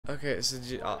Okay, so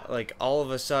like all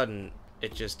of a sudden,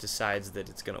 it just decides that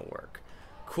it's gonna work.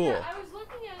 Cool. Yeah, I was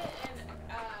looking at it and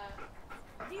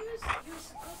he was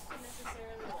supposed to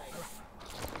necessarily like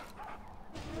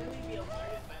really be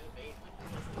alerted by the bait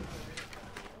when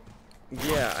he was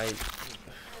like Yeah,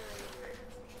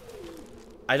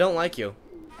 I don't like you.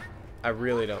 I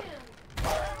really don't.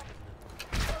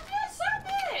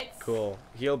 Cool.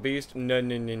 Heal beast? No,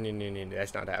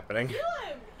 that's not happening. Kill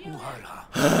him! Heal him!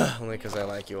 Only because I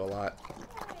like you a lot.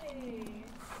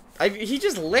 He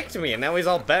just licked me and now he's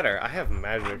all better. I have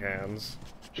magic hands.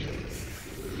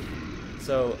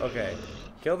 So, okay.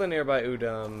 Kill the nearby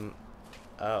Udam.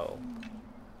 Oh.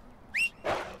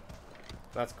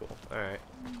 That's cool. Alright.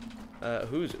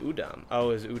 Who's Udam? Oh,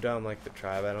 is Udam like the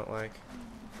tribe I don't like?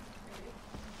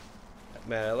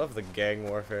 Man, I love the gang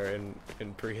warfare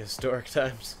in prehistoric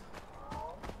times.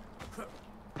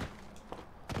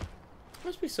 It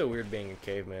must be so weird being a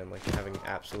caveman, like having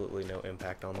absolutely no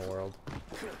impact on the world.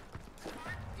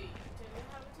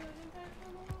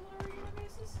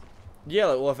 Yeah,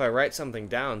 like, well, if I write something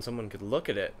down, someone could look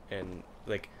at it, and,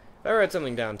 like, if I write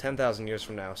something down 10,000 years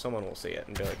from now, someone will see it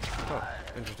and be like, huh,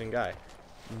 interesting guy.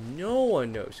 No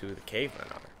one knows who the cavemen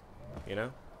are, you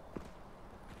know?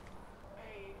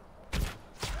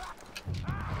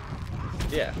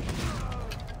 Yeah.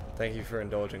 Thank you for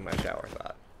indulging my shower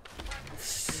thought.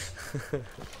 You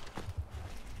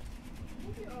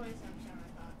always have shower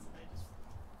thoughts,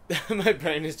 and I just... My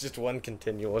brain is just one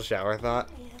continual shower thought.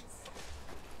 Yes.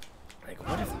 Like,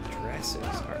 what if dresses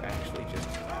are actually just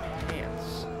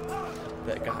pants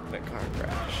that got in a car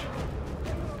crash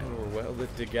and were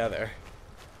welded together?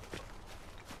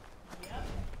 Yep.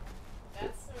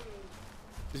 That's some...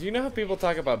 Do you know how people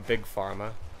talk about big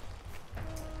pharma?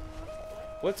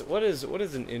 What is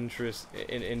an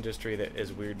industry that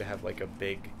is weird to have like a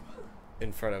big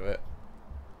in front of it?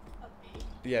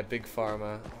 Yeah, big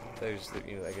pharma. There's,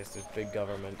 you know, I guess there's big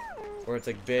government, or it's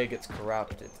like big, it's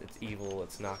corrupt, it's evil,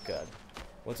 it's not good.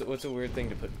 What's a weird thing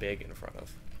to put big in front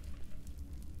of?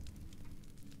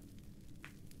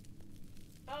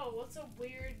 Oh, what's a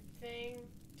weird thing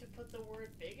to put the word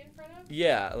big in front of?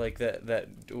 Yeah, like that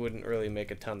wouldn't really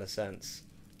make a ton of sense,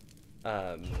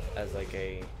 as like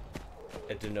a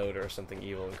denoter of something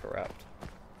evil and corrupt,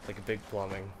 like a big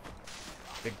plumbing.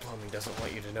 Big plumbing doesn't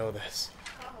want you to know this.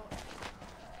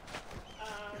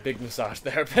 Big massage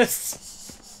therapists.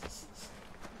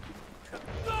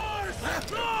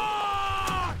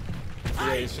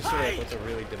 Yeah, it's just sort of like, what's a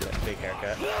really big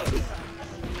haircut?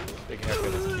 Big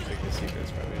haircut doesn't keep the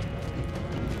secrets from you.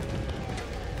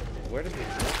 Where did they go?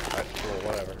 Alright, cool,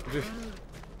 whatever.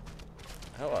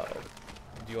 Hello.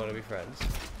 Do you want to be friends?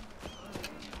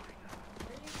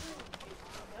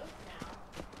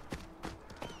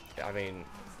 I mean,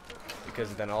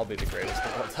 because then I'll be the greatest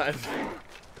of all time.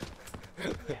 Yes.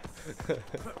 You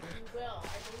will. I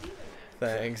believe in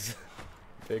that. Thanks.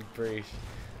 Big preach.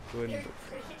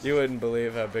 You wouldn't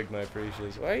believe how big my preach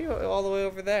is. Why are you all the way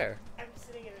over there? I'm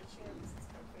sitting in a chair because it's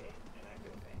comfy and I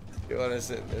feel faint. You want to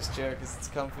sit in this chair because it's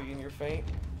comfy and you're faint?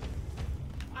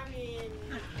 I mean,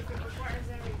 if it requires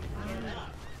everything to get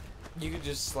up. You could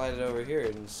just slide it over here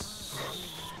and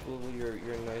swivel your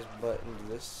nice butt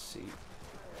into this seat.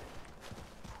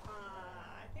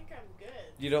 I think I'm good.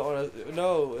 You don't want to...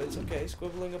 No, it's okay.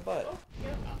 Squibbling a butt. Oh,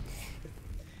 yeah.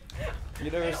 You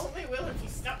never... I only will if you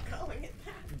stop calling it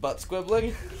that. Butt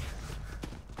squibbling?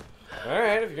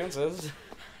 Alright, if you're gonna say.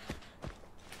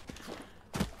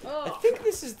 Oh. I think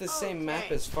this is the same map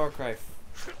as Far Cry 4,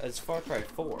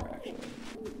 actually.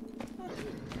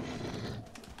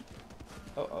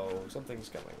 Uh-oh, something's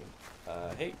coming.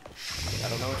 Hey, I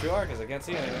don't know what you are because I can't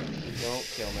see anything. Don't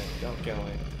kill me. Don't kill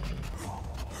me.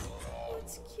 Oh,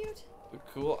 it's cute.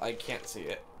 Cool, I can't see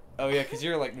it. Oh yeah, because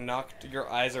you're like your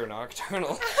eyes are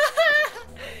nocturnal.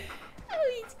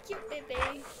 Oh, he's cute,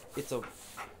 baby. It's a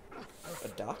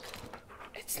duck?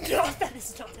 It's not, that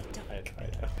is not a duck. I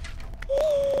know.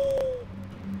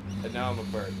 And now I'm a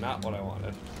bird, not what I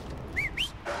wanted.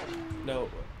 No,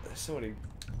 there's so many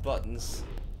buttons.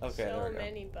 Okay, there we So go.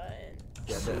 many buttons.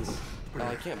 Yeah, this. Oh,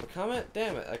 I can't become it?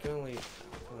 Damn it, I can only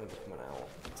become an owl.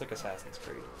 It's like Assassin's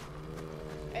Creed.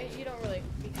 You don't really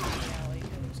become an owl, you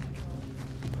can lose control.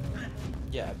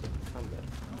 Yeah, I become it.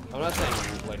 I'm not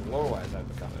saying, like, lore-wise I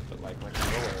become it, but, like, my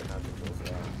controller and how controls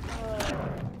it are.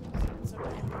 It's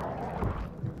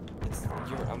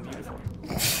okay. I'm beautiful.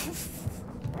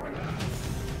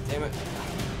 Damn it.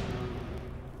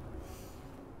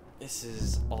 This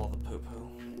is all the poo-poo.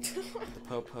 The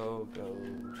po-po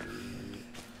goes...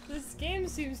 This game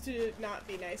seems to not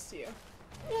be nice to you.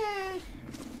 Yeah,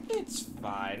 it's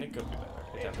fine. It could be better.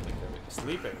 It definitely could be.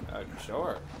 Sleeping,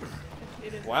 sure.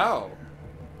 It is. Wow.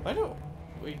 Why don't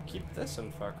we keep this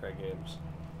in Far Cry games?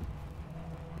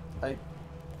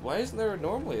 Why isn't there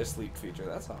normally a sleep feature?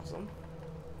 That's awesome.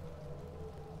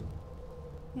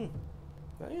 Oh,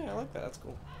 yeah, I like that. That's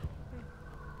cool.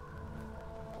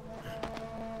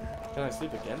 Can I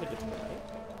sleep again to get to the night?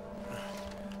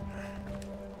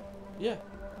 Yeah.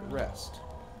 Rest.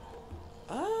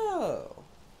 Oh.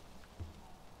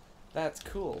 That's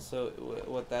cool. So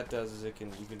what that does is you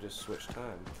can just switch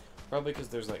time. Probably because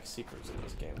there's like secrets in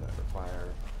this game that require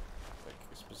like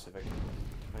specific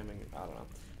timing. I don't know.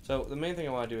 So the main thing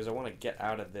I want to do is I want to get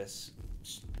out of this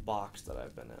box that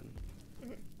I've been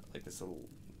in, like this little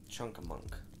chunk of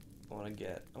monk. I want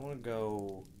to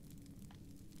go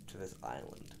to this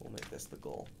island. We'll make this the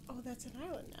goal. Oh, that's an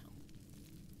island now.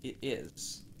 It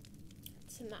is.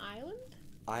 It's an island?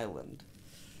 Island.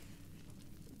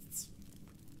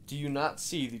 Do you not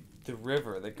see the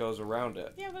river that goes around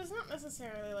it? Yeah, but it's not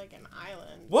necessarily like an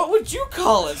island. What would you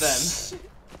call it then?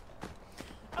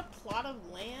 A plot of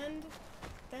land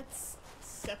that's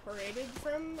separated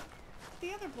from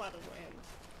the other plot of land.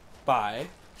 By?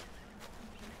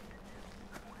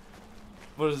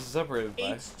 What is it separated by?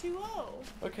 H2O.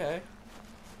 Okay.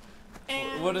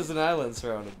 And What is an island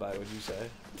surrounded by, would you say?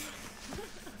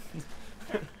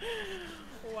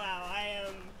 wow, I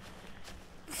am.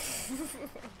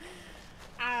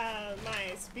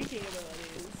 My speaking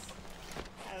abilities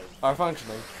Are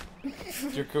functioning.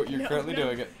 You're currently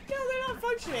doing it. No, they're not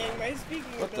functioning. My speaking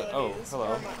abilities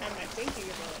hello. and my thinking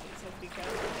abilities have become.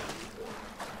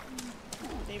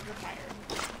 They've retired.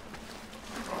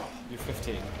 You're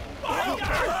 15. You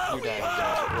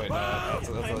died. Wait, no,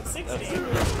 I'm 16.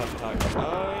 that's tough to talk about.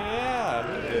 Oh yeah,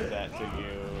 who did that to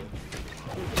you?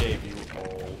 Who gave you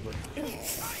old? You're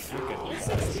gonna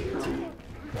die.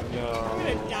 No.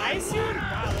 I'm gonna die soon?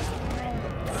 Wow, that's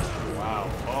great. Wow.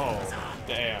 Oh,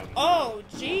 damn. Oh,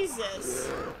 Jesus.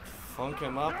 Funk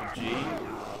him up, G.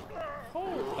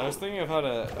 Holy. I was thinking of how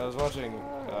to. I was watching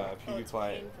It's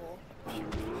PewDiePie. painful.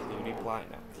 PewDiePie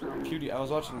now. I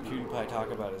was watching PewDiePie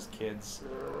talk about his kids,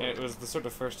 and it was the sort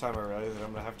of first time I realized that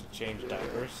I'm gonna have to change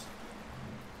diapers,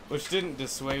 which didn't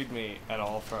dissuade me at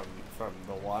all from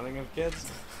the wanting of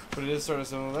kids, but it is sort of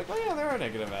something like, oh yeah, there are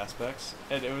negative aspects,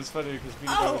 and it was funny because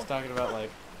PewDiePie was talking about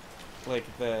like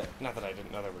the, not that I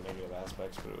didn't know there were negative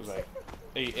aspects, but it was like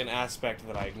an aspect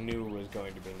that I knew was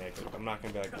going to be negative. I'm not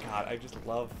gonna be like, God, I just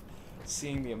love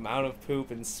seeing the amount of poop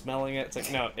and smelling it. It's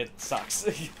like, no, it sucks.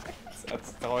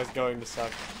 That's always going to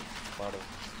suck. It's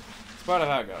part of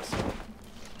how it goes.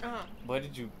 Why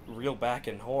did you reel back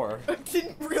in horror? I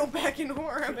didn't reel back in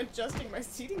horror. I'm adjusting my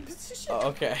seating position. Oh,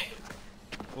 okay.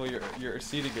 Well, your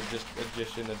seating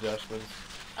addition adjustments.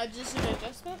 Addition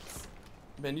adjustments?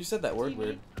 Man, you said that word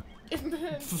weird. Do you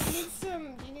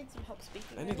need some help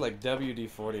speaking? I need like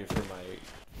WD-40 for my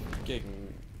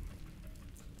gigging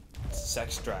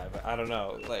sex drive. I don't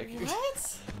know. Like,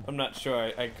 what? I'm not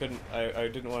sure. I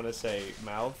didn't want to say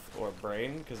mouth or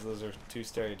brain because those are too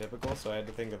stereotypical, so I had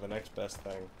to think of the next best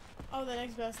thing. Oh, the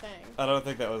next best thing. I don't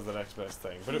think that was the next best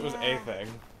thing, but it was a thing.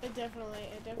 It definitely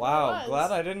Wow, was.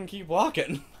 glad I didn't keep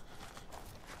walking.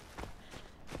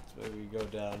 So we go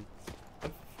down.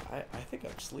 I think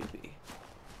I'm sleepy.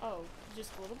 Oh,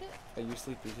 just a little bit? Are you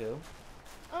sleepy too?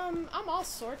 I'm all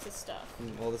sorts of stuff.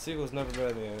 Well, the sequel's never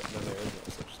better than the original,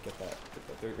 so just get that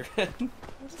through your head.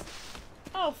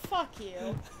 Oh, fuck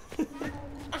you.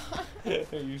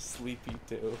 Are you sleepy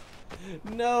too?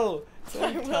 No!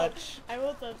 Don't touch. I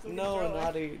will touch the No,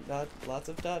 controller. not lots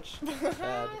of touch.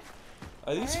 Bad.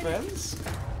 Are these friends?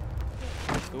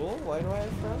 Cool. Why do I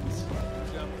have friends?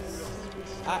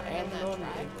 I am lonely.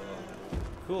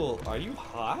 Cool. Are you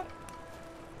hot?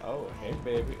 Oh, hey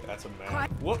baby. That's a man.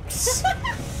 Whoops.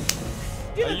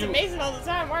 Dude, it's amazing all the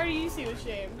time. Why are you so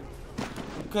ashamed?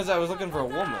 Because I was looking for a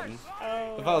woman.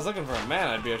 Oh. If I was looking for a man,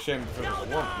 I'd be ashamed if it was a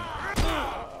woman.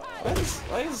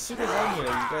 Why is Super on here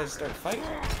and you guys start fighting?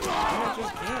 Why not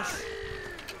just kiss?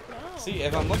 No. See,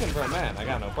 if I'm looking for a man, I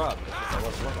got no problem. It's just I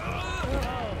wasn't looking for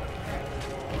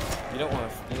Oh. You don't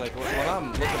want to, like, when I'm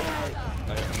looking at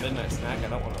like, a midnight snack, I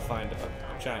don't want to find a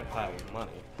giant pile of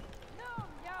money.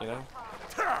 You know?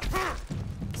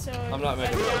 So I'm not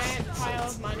making a this. giant pile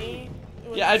of money.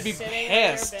 Was Yeah, I'd be sitting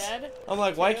pissed. Under your bed, I'm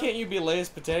like, why can't you be Lay's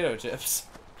potato chips?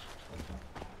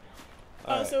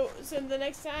 Oh, so the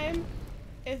next time,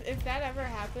 if that ever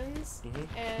happens,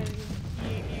 and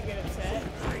you get upset,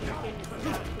 you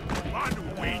can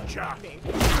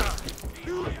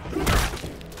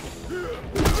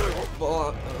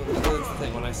Well, that's the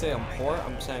thing. When I say I'm poor,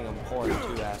 I'm saying I'm poor in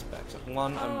two aspects.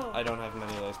 One, I don't have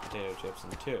many Lay's potato chips,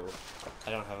 and two,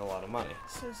 I don't have a lot of money.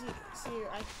 So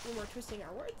we're twisting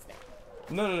our words now.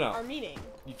 No, no, no. our meeting.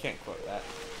 You can't quote that.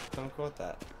 Don't quote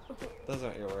that. Those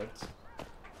aren't your words.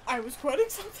 I was quoting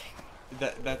something.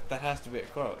 That has to be a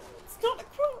quote. It's not a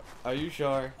quote. Are you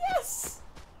sure? Yes.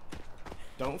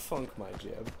 Don't funk my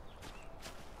jib.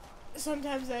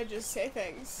 Sometimes I just say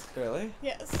things. Really?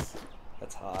 Yes.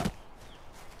 That's hot.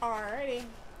 Alrighty.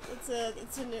 It's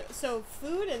a new, so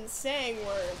food and saying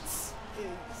words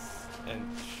is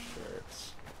And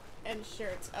shirts. and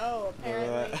shirts. Oh,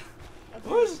 apparently.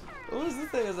 What was the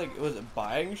thing? Was it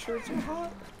buying shirts were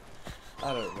hot?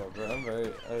 I don't remember. I'm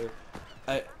very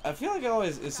I feel like I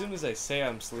always, as soon as I say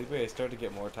I'm sleepy, I start to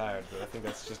get more tired, but I think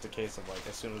that's just a case of, like,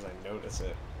 as soon as I notice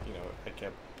it, you know, I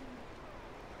kept...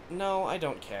 No, I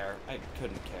don't care. I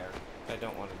couldn't care. I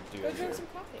don't want to do Go it. drink some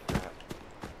coffee. Crap.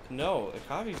 No, the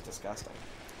coffee's disgusting.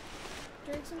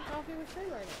 Drink some coffee with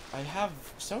creamer in it. I have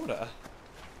soda.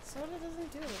 Soda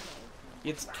doesn't do anything.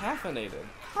 It's caffeinated.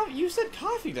 You said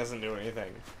coffee doesn't do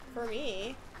anything. For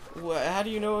me. Well, how do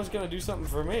you know it's gonna do something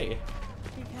for me?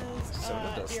 Because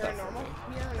Soda does you're a stuff for normal me.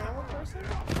 person. You're a normal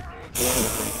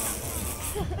person.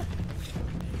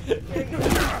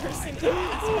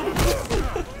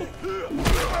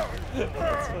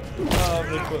 Oh, I'm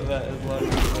gonna put that as long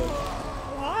as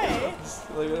Why?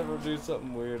 like ever do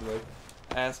something weird, like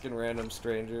asking random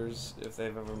strangers if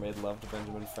they've ever made love to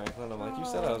Benjamin Franklin. I'm like, you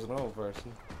said I was a normal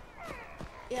person.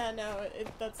 Yeah, no,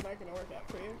 that's not gonna work out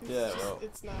for you. 'Cause Yeah, it's, well.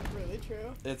 it's not really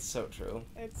true. It's so true.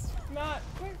 It's not,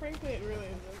 quite frankly, it really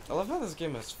isn't. I love how this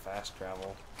game has fast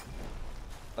travel.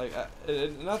 Like,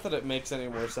 not that it makes any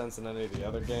more sense than any of the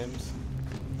other games,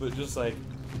 but just like,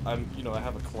 I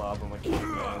have a club, I'm a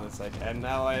caveman, and it's like, and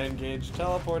now I engage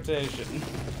teleportation,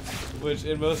 which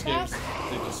in most games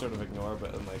they just sort of ignore,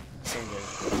 but in like some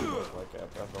games they do it, like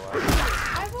Breath of the Wild.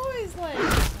 I've always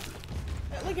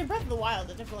like in Breath of the Wild,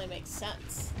 it definitely makes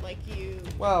sense. Like you.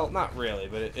 Well, not really,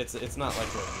 but it's not like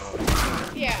they're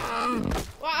ignoring. Yeah.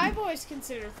 Well, I've always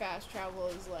considered fast travel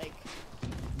as like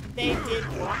they did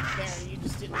walk there, and you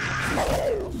just didn't have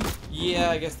to. Yeah,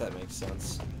 I guess that makes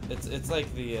sense. It's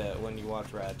like the when you watch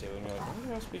Ratatouille and you're like,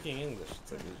 why am I speaking English?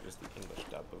 It's like it's just the English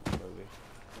dub of the movie.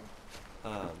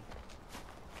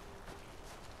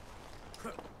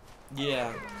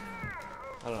 Yeah.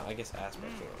 I don't know. I guess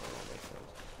aspects of it all make sense.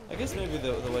 I guess maybe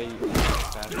the way you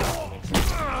fast travel makes sense.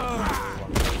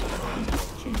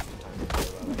 Change the time for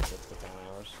about like 6 to 10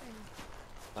 hours.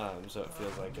 So it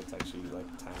feels like it's actually like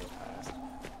time has passed.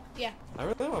 Yeah. I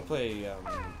really want to play.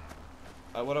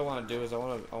 What I want to do is I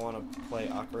want to play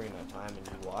Ocarina of Time and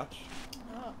you watch.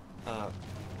 Oh.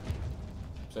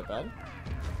 Is that bad?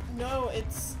 No,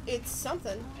 it's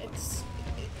something.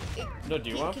 No, do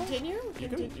you want to continue? You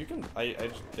can. I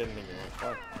just didn't think you want to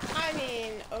play. I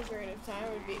mean, Ocarina of Time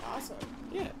would be awesome.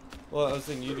 Yeah. Well, I was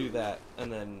thinking you do that,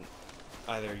 and then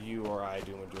either you or I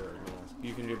do Majora's Mask.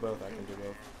 You can do both. I can do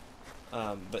both.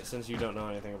 But since you don't know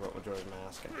anything about Majora's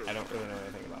Mask, I don't really know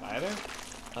anything about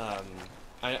either.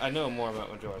 I know more about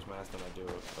Majora's Mask than I do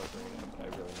Ocarina, but I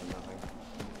really know nothing.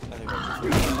 I think that's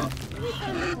just It'd be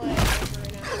fun to play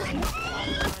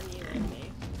Ocarina on you and me.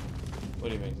 What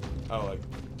do you mean? Oh, like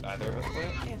either of us play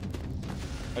it? Yeah.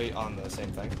 Are you on the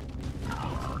same thing?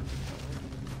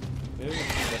 Maybe we can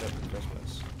set up for Christmas.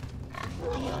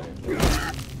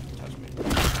 Touch me.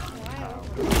 Why?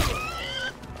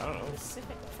 I don't know.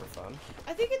 Specifically. For fun.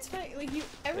 I think it's funny, like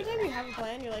every time you have a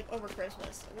plan, you're like over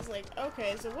Christmas. And it's like,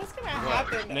 okay, so what's gonna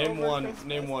happen Name over one. Christmas?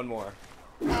 Name one more.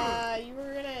 You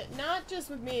were gonna, not just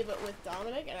with me, but with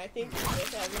Dominic, and I think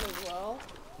with Evan as well.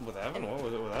 With Evan? What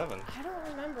was it with Evan? I don't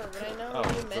remember, but I know Oh,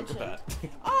 you look mentioned. at that.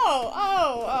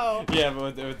 Oh. Yeah,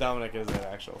 but with Dominic is an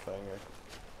actual thing.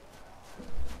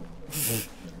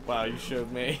 Wow, you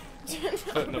showed me.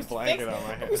 Putting a blanket on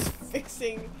my I head. was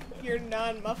fixing your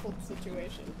non-muffled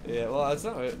situation. Yeah, well, it's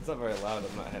not very loud.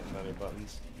 I'm not hitting any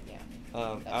buttons. Yeah.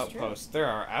 That's Outposts. There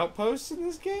are outposts in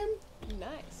this game?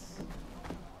 Nice.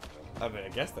 I mean, I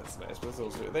guess that's nice, but it's a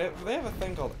little stupid. They have a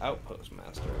thing called Outpost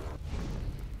Master.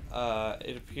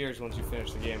 It appears once you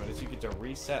finish the game, and it's you get to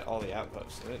reset all the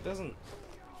outposts, and it doesn't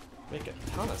make a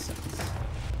ton of sense.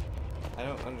 I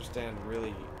don't understand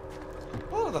really.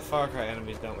 A lot of the Far Cry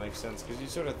enemies don't make sense, because you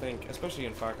sort of think, especially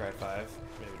in Far Cry 5,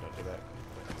 maybe don't do that.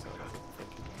 That's not what I think.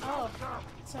 Oh,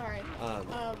 sorry.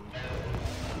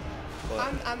 But-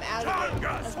 I'm out of it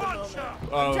at the moment.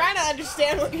 Oh. I'm trying to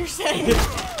understand what you're saying,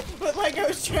 but like I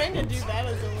was trying to do that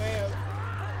as a way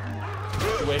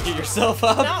of waking yourself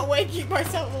up? not waking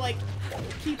myself, like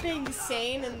keeping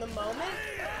sane in the moment.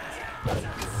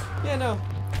 Yeah, no.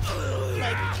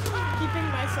 Like keeping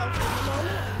myself in the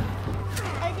moment,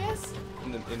 I guess.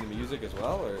 In the music as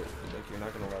well, or like you're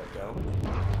not gonna let it go?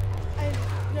 I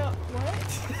No, what?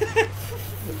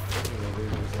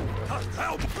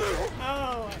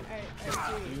 Oh, I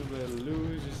see. You better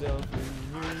lose yourself in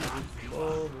music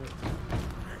moment.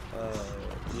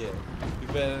 Yeah. You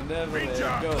better never let it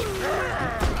go.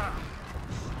 Yeah,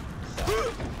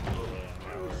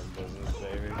 now we're in business,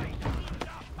 baby.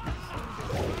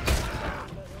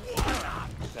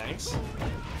 Thanks.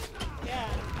 Yeah.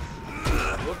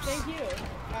 Whoops. Thank you,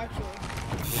 actually.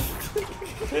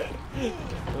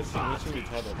 what should we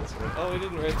title this one? Oh, we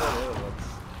didn't write down the other ones.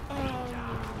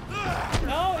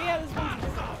 Oh, yeah, this one's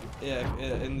different.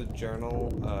 Yeah, in the journal,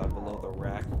 below the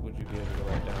rack, would you be able to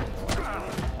write down the last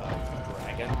one?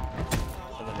 Dragon.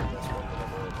 And then in this one,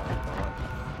 whatever we're talking about.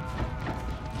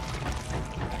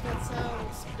 That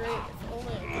sounds great. If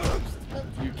only I could just put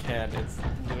You can, it's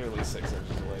literally 6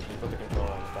 inches away. You put the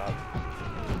controller on the top.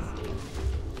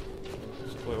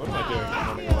 Wait, what am I doing? I'm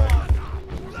running away.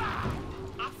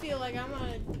 I feel like I'm on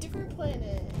a different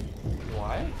planet.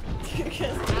 Why?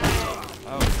 Because I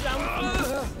Oh,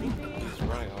 jumped sleepy. he's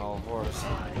running on all fours.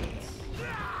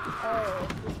 Oh.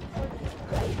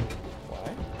 Why?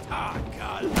 Oh,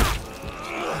 God.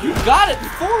 You got it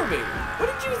before me! What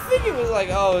did you think it was like?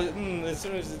 Oh, as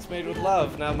soon as it's made with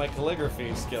love, now my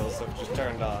calligraphy skills have just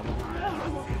turned on.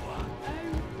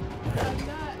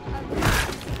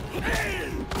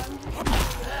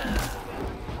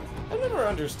 I've never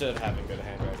understood having good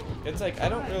handwriting. It's like, I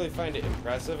don't really find it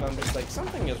impressive. I'm just like,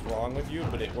 something is wrong with you,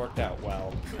 but it worked out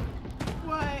well.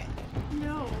 What?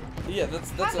 No. Yeah,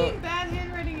 that's having bad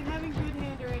handwriting and having good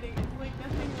handwriting, like,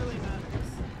 nothing really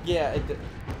matters. Yeah,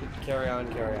 carry on.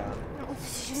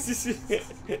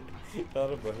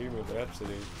 Thought of Bohemian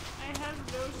Rhapsody. I have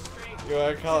no strength. You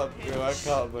wanna call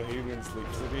it Bohemian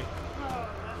Sleepshody? Oh,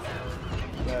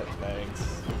 That thanks.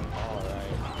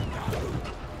 Alright.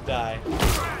 Die.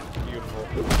 Beautiful.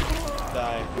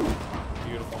 Die.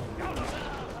 Beautiful.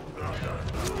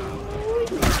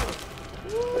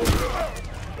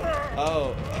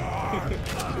 Oh.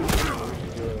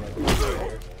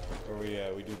 Where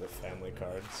we do the family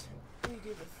cards. We do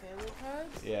the family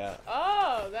cards? Yeah.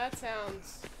 Oh, that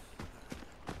sounds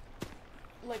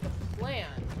like a plan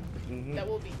that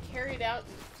will be carried out in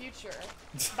the future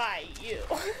by you.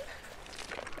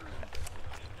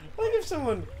 Like if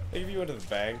you went to the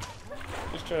bank,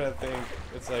 just trying to think,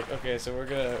 it's like, okay, so we're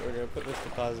gonna put this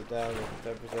deposit down with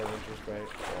 10% interest rate,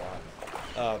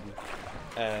 so on.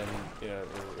 And you know,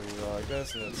 we go like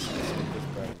this, and it's this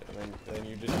bread, and then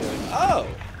you just be like, oh,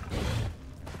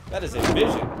 that is a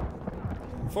vision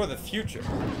for the future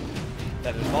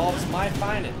that involves my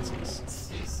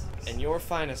finances and your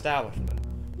fine establishment.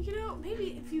 You know,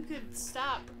 maybe if you could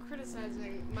stop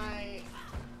criticizing my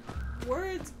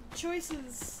words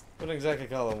choices. I wouldn't exactly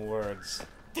call them words.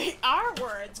 They are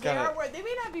words. They kinda- are words. They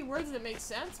may not be words that make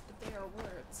sense, but they are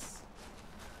words.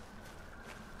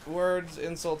 Words,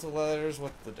 insult to letters,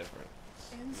 what's the difference?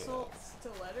 Insults to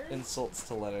letters? Insults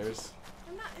to letters.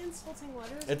 I'm not insulting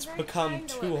letters. It's I'm very become kind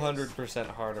to 200%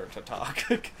 harder to talk.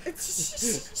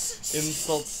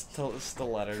 Insults to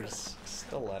letters.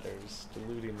 Stiletters.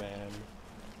 Deluding man.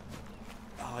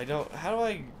 Oh, I don't... How do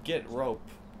I get rope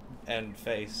and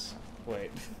face?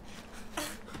 Wait.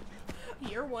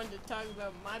 You're one to talk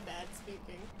about my bad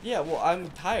speaking. Yeah, well, I'm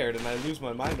tired and I lose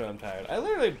my mind when I'm tired. I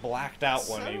literally blacked out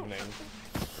one evening.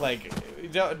 Like,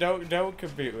 don't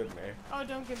compete with me. Oh,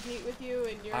 don't compete with you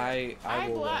and your. I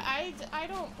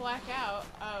don't black out,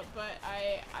 but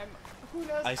I'm. Who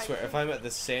knows? I swear, if I'm at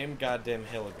the same goddamn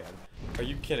hill again, are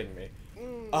you kidding me?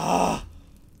 Mm. Ah.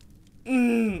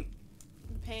 Pain.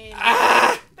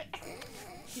 Ah!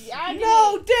 Yeah,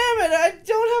 No, damn it! I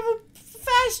don't have a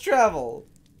fast travel.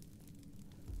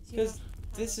 Because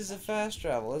this is a fast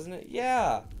travel, isn't it?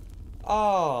 Yeah.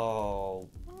 Oh.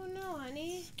 Oh no,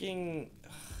 honey. Fucking.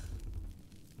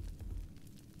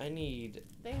 I need.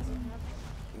 Things are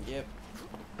happening. Yep.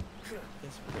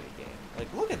 It's pretty game.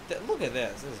 Like, look at look at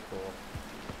this. This is cool.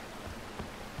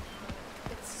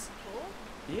 It's cool.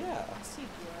 Yeah. I see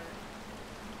blur.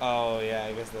 Oh yeah,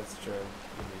 I guess that's true.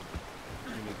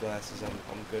 Give me glasses. I'm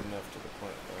good enough to the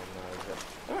point where I'm not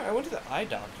exactly. I went to the eye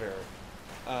doctor.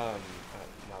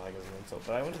 Not like as an insult,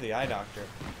 but I went to the eye doctor,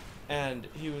 and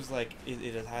he was like, it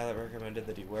is highly recommended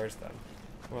that he wears them.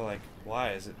 We're like,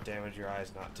 why? Is it damage your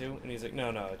eyes not to? And he's like, no,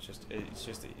 it's just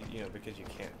you know, because you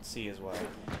can't see as well.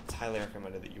 It's highly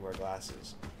recommended that you wear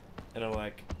glasses. And I'm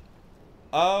like,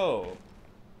 oh,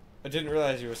 I didn't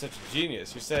realize you were such a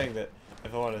genius. You're saying that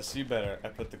if I want to see better, I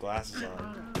put the glasses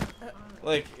on.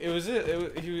 Like, I don't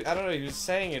know, he was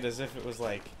saying it as if it was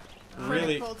like,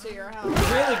 really critical to your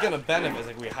health. really gonna benefit. It's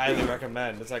like, we highly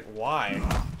recommend. It's like, why?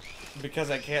 Because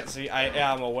I can't see, I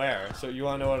am aware. So you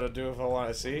want to know what to do if I want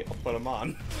to see? I'll put them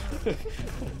on.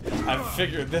 I've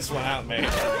figured this one out, mate.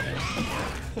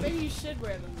 Maybe you should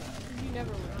wear them though. You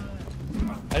never wear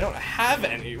them. I don't have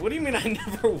any. What do you mean I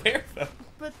never wear them?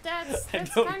 But that's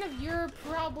kind of your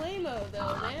problemo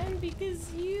though, man,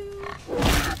 because you're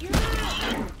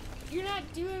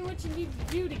not doing what you need to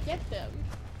do to get them.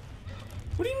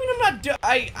 What do you mean I'm not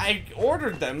I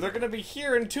ordered them. They're gonna be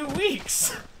here in 2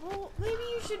 weeks. Well, maybe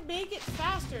you should make it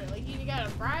faster. Like you gotta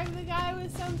bribe the guy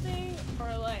with something,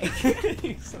 or like.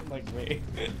 You sound like me.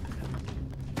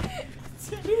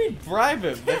 What do you mean bribe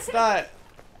him? That's not.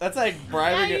 That's like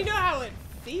bribing. Yeah, you know how it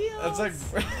feels.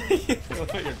 That's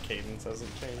like your cadence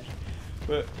hasn't changed.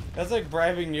 But that's like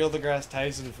bribing Neil deGrasse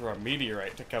Tyson for a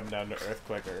meteorite to come down to Earth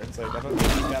quicker. It's like, I don't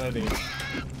think he's got any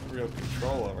real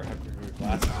control over how quickly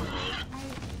glasses are made.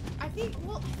 I think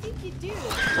you do.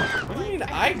 What do you mean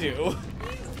I do?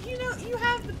 You know, you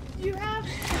have the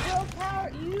willpower.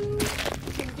 You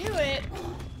can do it.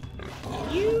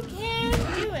 You can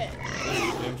do it.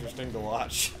 It's interesting to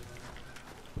watch.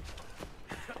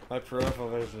 My peripheral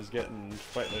vision is getting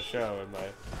quite the show, and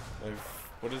my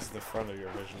what is the front of your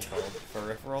vision called?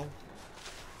 Peripheral?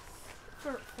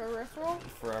 Peripheral?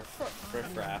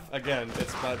 Riffraff. Again,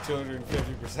 it's about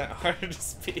 250% harder to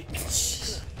speak.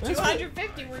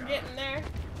 250, we're getting there.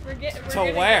 We're getting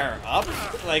to where? Up?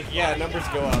 Like, yeah, numbers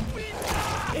go up.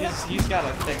 He's got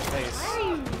a thick face. Why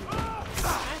are you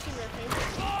smashing their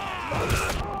faces?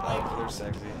 Oh, they're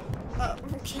sexy. Oh.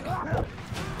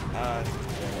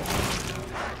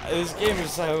 This game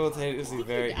is simultaneously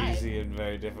very easy and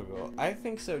very difficult. I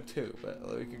think so too, but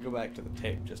we could go back to the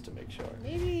tape just to make sure.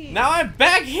 Maybe. Now I'm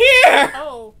back here!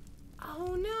 Oh.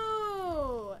 Oh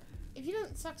no! If you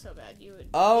didn't suck so bad, you would be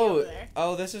Oh, over there.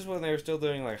 oh, this is when they were still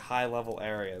doing like high level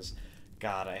areas.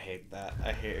 God, I hate that.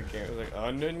 I hate a game. It was like,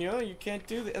 oh no, you can't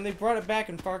do that. And they brought it back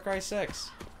in Far Cry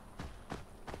 6.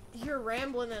 You're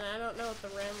rambling and I don't know what the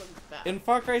rambling's about. In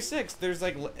Far Cry 6, there's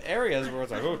like areas where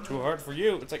it's like, oh, too hard for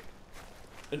you. It's like,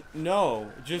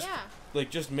 no, just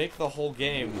just make the whole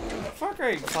game. Far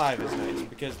Cry 5 is nice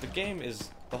because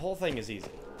the whole thing is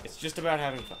easy. It's just about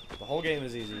having fun. The whole game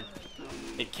is easy.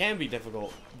 It can be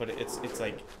difficult, but it's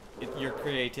like your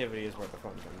creativity is where the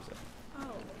fun comes in.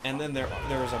 Oh. And then there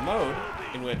is a mode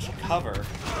in which cover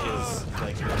is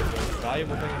like the most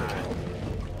valuable thing in the world,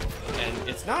 and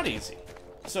it's not easy.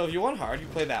 So if you want hard, you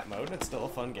play that mode, and it's still a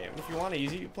fun game. If you want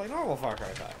easy, you play normal Far Cry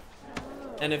 5.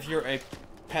 And if you're a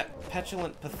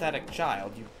petulant, pathetic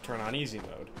child, you turn on easy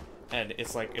mode, and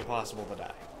it's like impossible to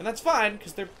die. And that's fine,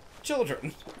 because they're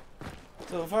children.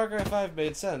 So Far Cry 5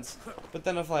 made sense, but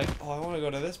then if like, oh, I want to go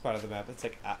to this part of the map, it's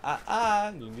like,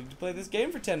 you need to play this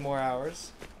game for 10 more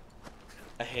hours.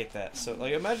 I hate that. So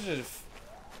like, imagine if,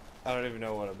 I don't even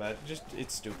know what about,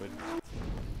 it's stupid.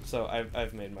 So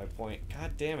I've made my point.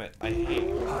 God damn it, I hate it.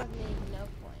 You have made no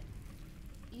point.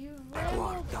 You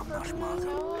rambled for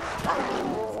so.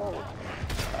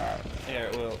 Yeah,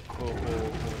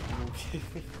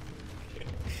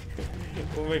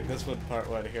 we'll make this one part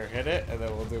 1 here. Hit it, and then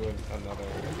we'll do another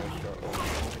short one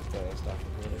to stop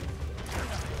recording.